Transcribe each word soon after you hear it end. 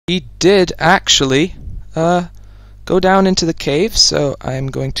he did actually go down into the cave, so I'm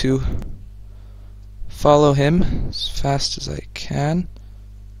going to follow him as fast as I can.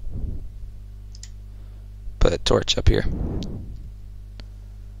 Put a torch up here.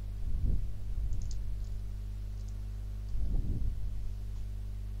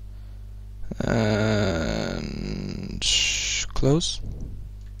 And close.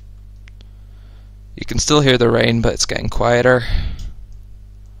 You can still hear the rain, but it's getting quieter.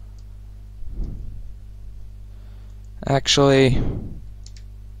 Actually,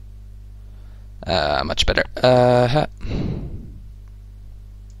 much better.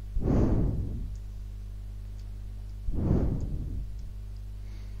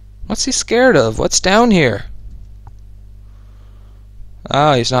 What's he scared of? What's down here?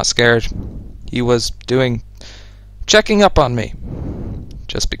 Ah, he's not scared. He was checking up on me.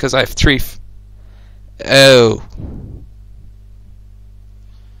 Just because I have Oh.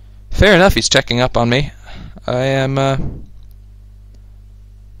 Fair enough, he's checking up on me. I am, I'm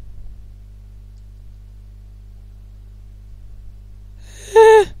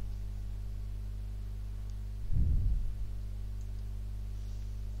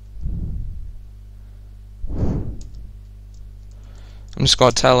just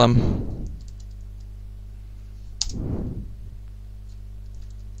gonna tell him.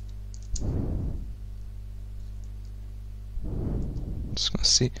 Just gonna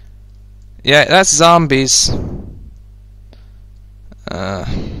see. Yeah, that's zombies.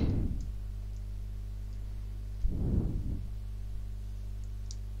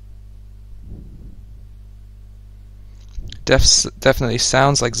 Definitely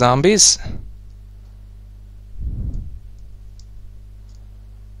sounds like zombies.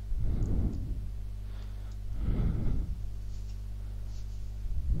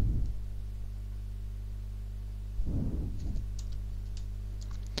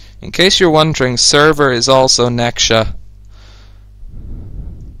 In case you're wondering, server is also nexsha.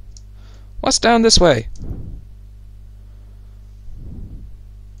 What's down this way?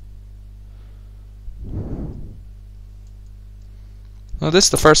 Well, this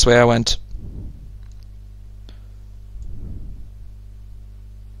is the first way I went.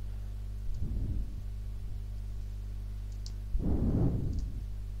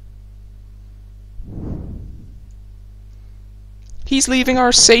 He's leaving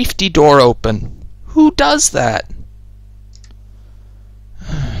our safety door open. Who does that?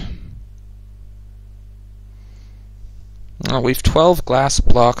 Oh, we've 12 glass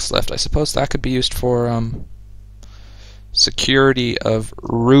blocks left. I suppose that could be used for security of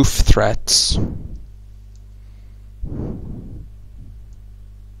roof threats.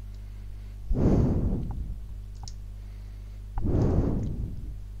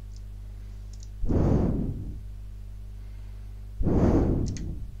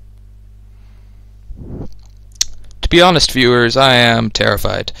 To be honest, viewers, I am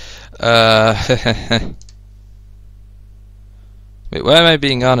terrified. Wait, why am I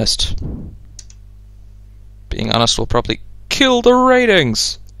being honest? Being honest will probably kill the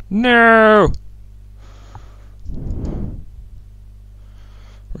ratings! No!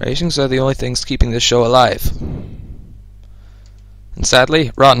 Ratings are the only things keeping this show alive. And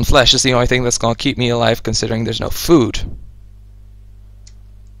sadly, rotten flesh is the only thing that's gonna keep me alive considering there's no food.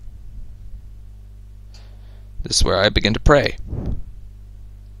 This is where I begin to pray.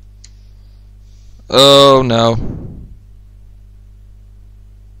 Oh no.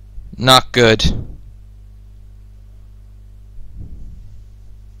 Not good.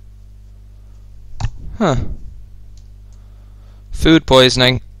 Huh. Food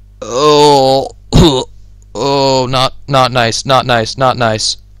poisoning. Oh. Oh, not nice, not nice, not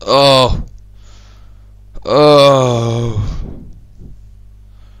nice. Oh. Oh.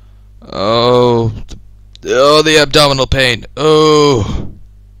 Oh. Oh, the abdominal pain. Oh.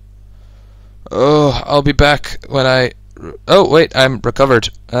 Oh, I'll be back when I... Oh, wait, I'm recovered.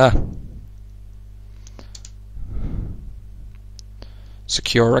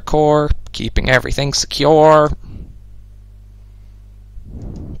 Secure a core, keeping everything secure.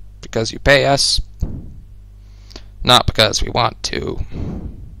 Because you pay us. Not because we want to.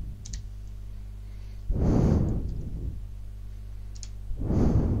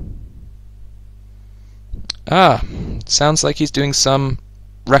 Ah, sounds like he's doing some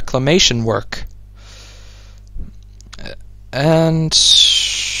reclamation work. And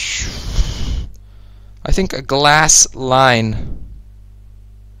I think a glass line.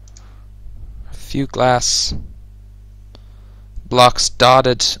 A few glass blocks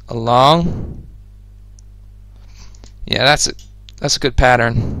dotted along. Yeah, that's it. That's a good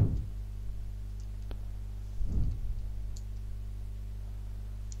pattern.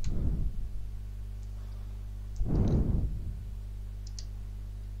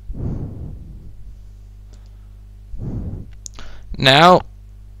 Now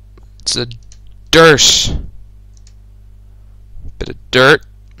it's a dirt. Bit of dirt.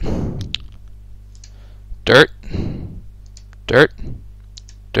 Dirt. Dirt.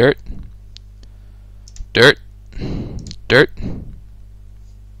 Dirt. Dirt. Dirt.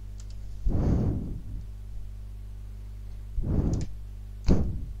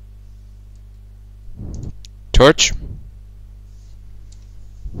 Torch.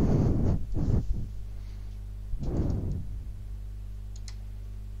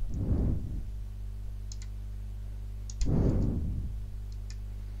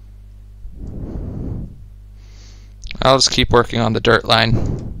 I'll just keep working on the dirt line.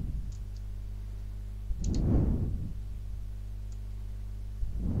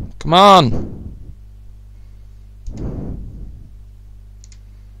 Come on!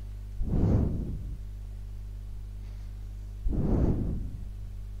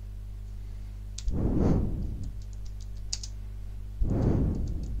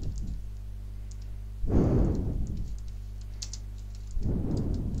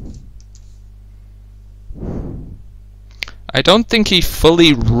 I don't think he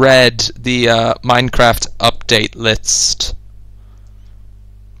fully read the Minecraft update list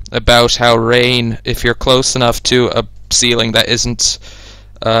about how rain, if you're close enough to a ceiling that isn't,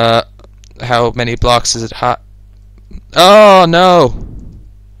 how many blocks is it hot? Oh no!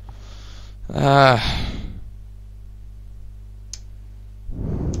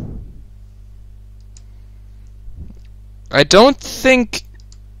 I don't think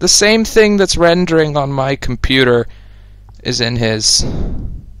the same thing that's rendering on my computer is in his.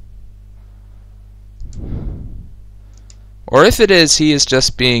 Or if it is, he is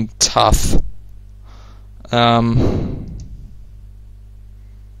just being tough.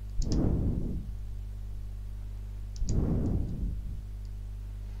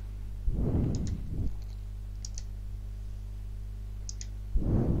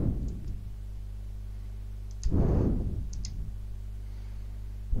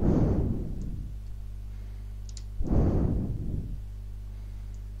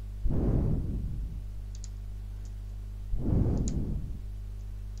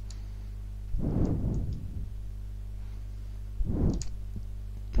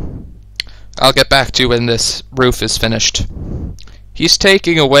 I'll get back to you when this roof is finished. He's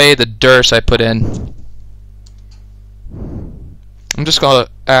taking away the dirt I put in. I'm just gonna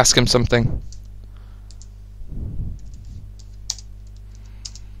ask him something.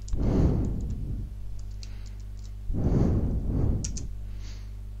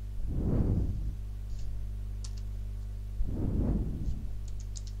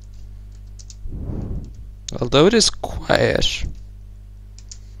 Although it is quiet.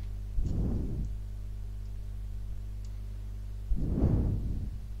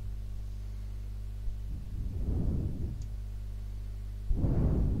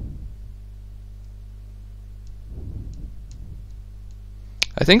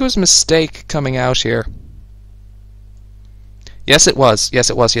 I think it was a mistake coming out here. Yes, it was. Yes,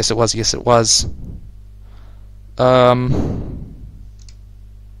 it was. Yes, it was. Yes, it was. I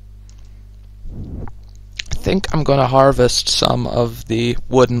think I'm going to harvest some of the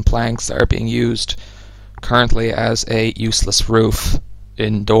wooden planks that are being used currently as a useless roof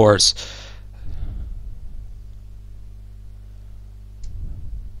indoors.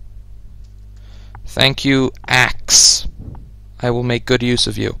 Thank you, axe. I will make good use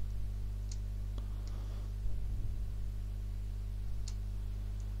of you.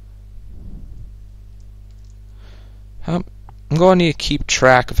 I'm going to need to keep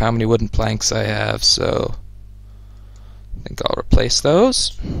track of how many wooden planks I have, so I think I'll replace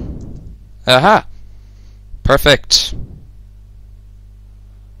those. Aha! Perfect.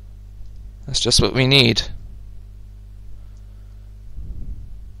 That's just what we need.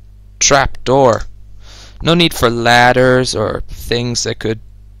 Trap door. No need for ladders or things that could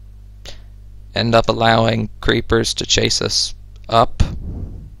end up allowing creepers to chase us up.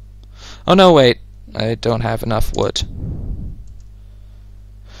 Oh no, wait. I don't have enough wood.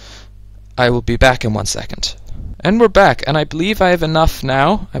 I will be back in 1 second. And we're back, and I believe I have enough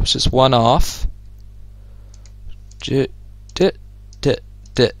now. I was just one off. 2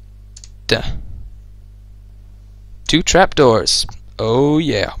 trapdoors. Oh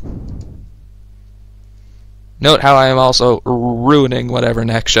yeah. Note how I am also ruining whatever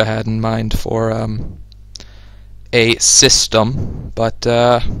nexsha had in mind for a system, but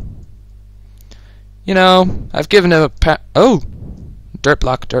you know, I've given him a oh, dirt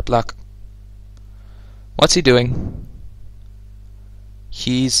block, dirt block. What's he doing?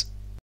 He's